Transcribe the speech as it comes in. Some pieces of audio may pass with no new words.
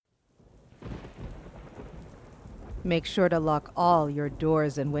Make sure to lock all your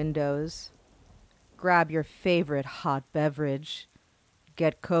doors and windows. Grab your favorite hot beverage.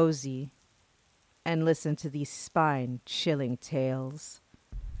 Get cozy. And listen to these spine chilling tales.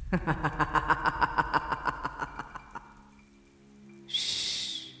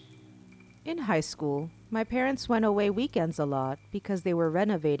 Shh. In high school, my parents went away weekends a lot because they were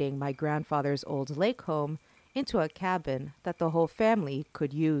renovating my grandfather's old lake home into a cabin that the whole family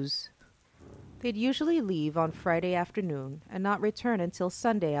could use. They'd usually leave on Friday afternoon and not return until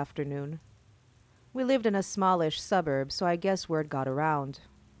Sunday afternoon. We lived in a smallish suburb, so I guess word got around.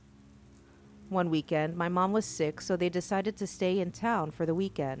 One weekend, my mom was sick, so they decided to stay in town for the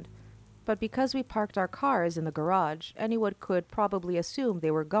weekend. But because we parked our cars in the garage, anyone could probably assume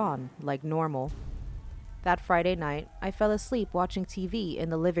they were gone, like normal. That Friday night, I fell asleep watching TV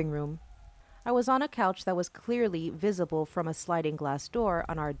in the living room. I was on a couch that was clearly visible from a sliding glass door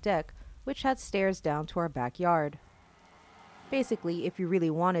on our deck, which had stairs down to our backyard. Basically, if you really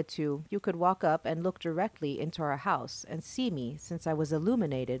wanted to, you could walk up and look directly into our house and see me since I was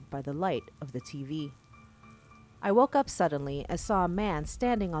illuminated by the light of the TV. I woke up suddenly and saw a man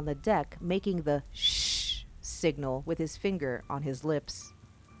standing on the deck making the shh signal with his finger on his lips.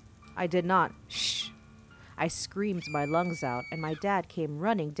 I did not shh. I screamed my lungs out, and my dad came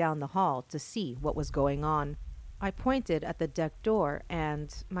running down the hall to see what was going on. I pointed at the deck door,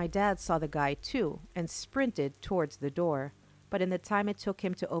 and my dad saw the guy too and sprinted towards the door. But in the time it took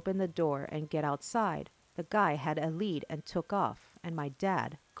him to open the door and get outside, the guy had a lead and took off, and my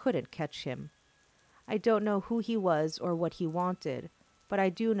dad couldn't catch him. I don't know who he was or what he wanted, but I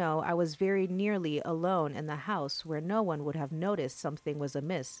do know I was very nearly alone in the house where no one would have noticed something was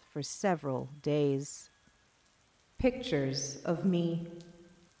amiss for several days. Pictures of me.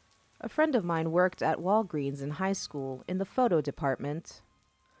 A friend of mine worked at Walgreens in high school in the photo department.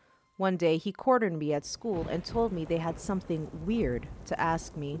 One day he cornered me at school and told me they had something weird to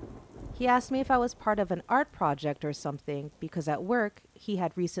ask me. He asked me if I was part of an art project or something because at work he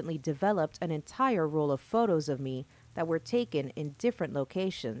had recently developed an entire roll of photos of me that were taken in different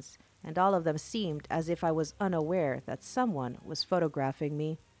locations, and all of them seemed as if I was unaware that someone was photographing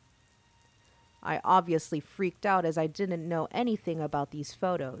me. I obviously freaked out as I didn't know anything about these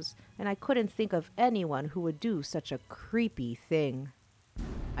photos, and I couldn't think of anyone who would do such a creepy thing.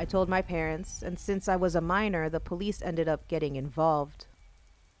 I told my parents, and since I was a minor, the police ended up getting involved.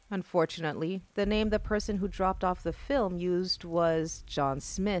 Unfortunately, the name the person who dropped off the film used was John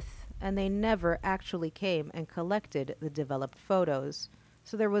Smith, and they never actually came and collected the developed photos,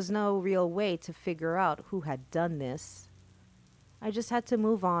 so there was no real way to figure out who had done this. I just had to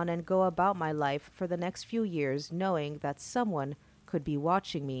move on and go about my life for the next few years knowing that someone could be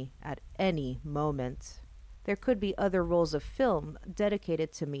watching me at any moment. There could be other rolls of film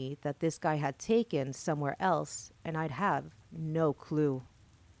dedicated to me that this guy had taken somewhere else, and I'd have no clue.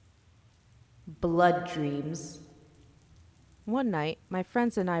 Blood dreams. One night, my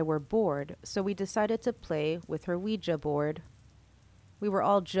friends and I were bored, so we decided to play with her Ouija board. We were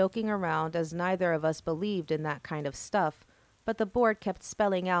all joking around as neither of us believed in that kind of stuff, but the board kept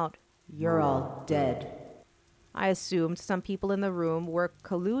spelling out, "You're all dead." I assumed some people in the room were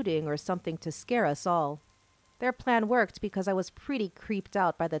colluding or something to scare us all. Their plan worked because I was pretty creeped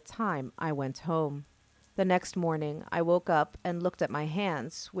out by the time I went home. The next morning, I woke up and looked at my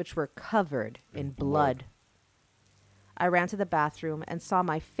hands, which were covered in blood. I ran to the bathroom and saw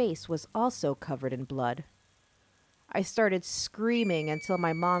my face was also covered in blood. I started screaming until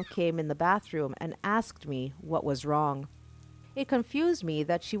my mom came in the bathroom and asked me what was wrong. It confused me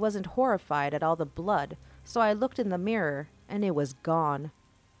that she wasn't horrified at all the blood, so I looked in the mirror and it was gone.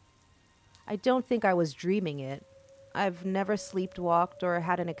 I don't think I was dreaming it. I've never sleepwalked or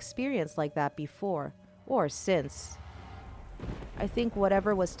had an experience like that before, or since. I think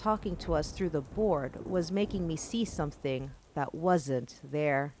whatever was talking to us through the board was making me see something that wasn't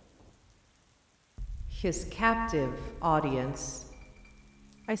there. His captive audience.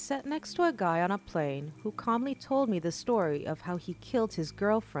 I sat next to a guy on a plane who calmly told me the story of how he killed his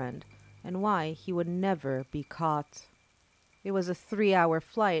girlfriend and why he would never be caught. It was a 3-hour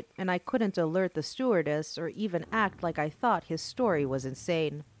flight, and I couldn't alert the stewardess or even act like I thought his story was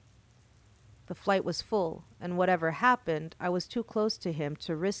insane. The flight was full, and whatever happened, I was too close to him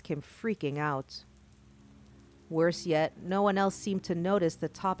to risk him freaking out. Worse yet, no one else seemed to notice the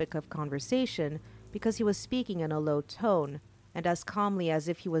topic of conversation because he was speaking in a low tone and as calmly as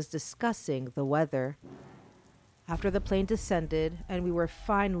if he was discussing the weather. After the plane descended and we were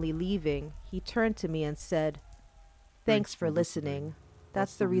finally leaving, he turned to me and said, "Thanks for listening.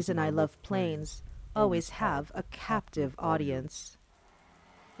 That's the reason I love planes. Always have a captive audience."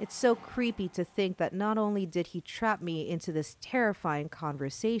 It's so creepy to think that not only did he trap me into this terrifying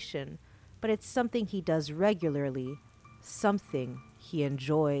conversation, but it's something he does regularly, something he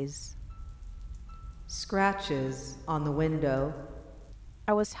enjoys. Scratches on the window.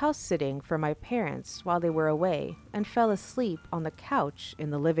 I was house sitting for my parents while they were away and fell asleep on the couch in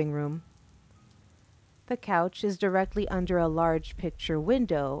the living room. The couch is directly under a large picture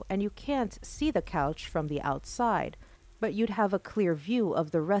window, and you can't see the couch from the outside, but you'd have a clear view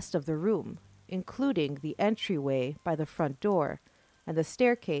of the rest of the room, including the entryway by the front door and the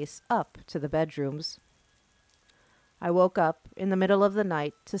staircase up to the bedrooms. I woke up in the middle of the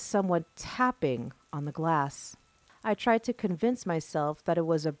night to someone tapping on the glass. I tried to convince myself that it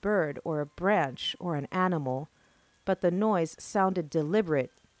was a bird or a branch or an animal, but the noise sounded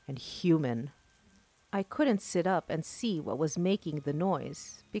deliberate and human. I couldn't sit up and see what was making the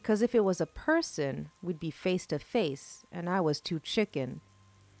noise, because if it was a person, we'd be face to face, and I was too chicken.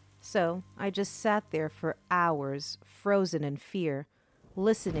 So I just sat there for hours, frozen in fear,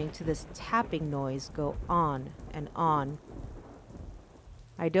 listening to this tapping noise go on and on.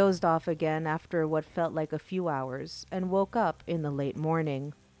 I dozed off again after what felt like a few hours, and woke up in the late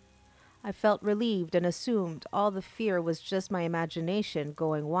morning. I felt relieved and assumed all the fear was just my imagination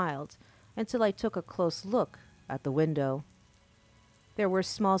going wild, until I took a close look at the window. There were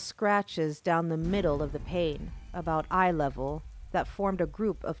small scratches down the middle of the pane, about eye level, that formed a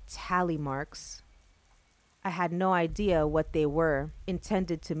group of tally marks. I had no idea what they were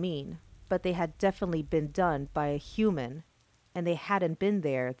intended to mean, but they had definitely been done by a human, and they hadn't been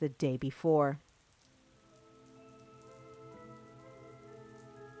there the day before.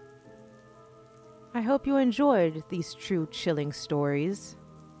 I hope you enjoyed these true chilling stories.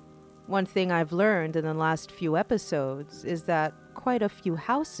 One thing I've learned in the last few episodes is that quite a few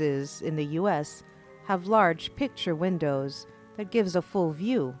houses in the US have large picture windows that gives a full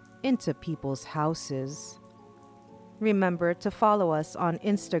view into people's houses. Remember to follow us on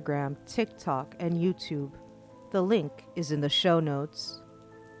Instagram, TikTok, and YouTube. The link is in the show notes.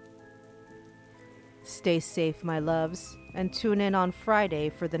 Stay safe, my loves, and tune in on Friday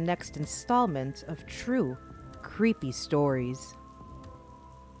for the next installment of True Creepy Stories.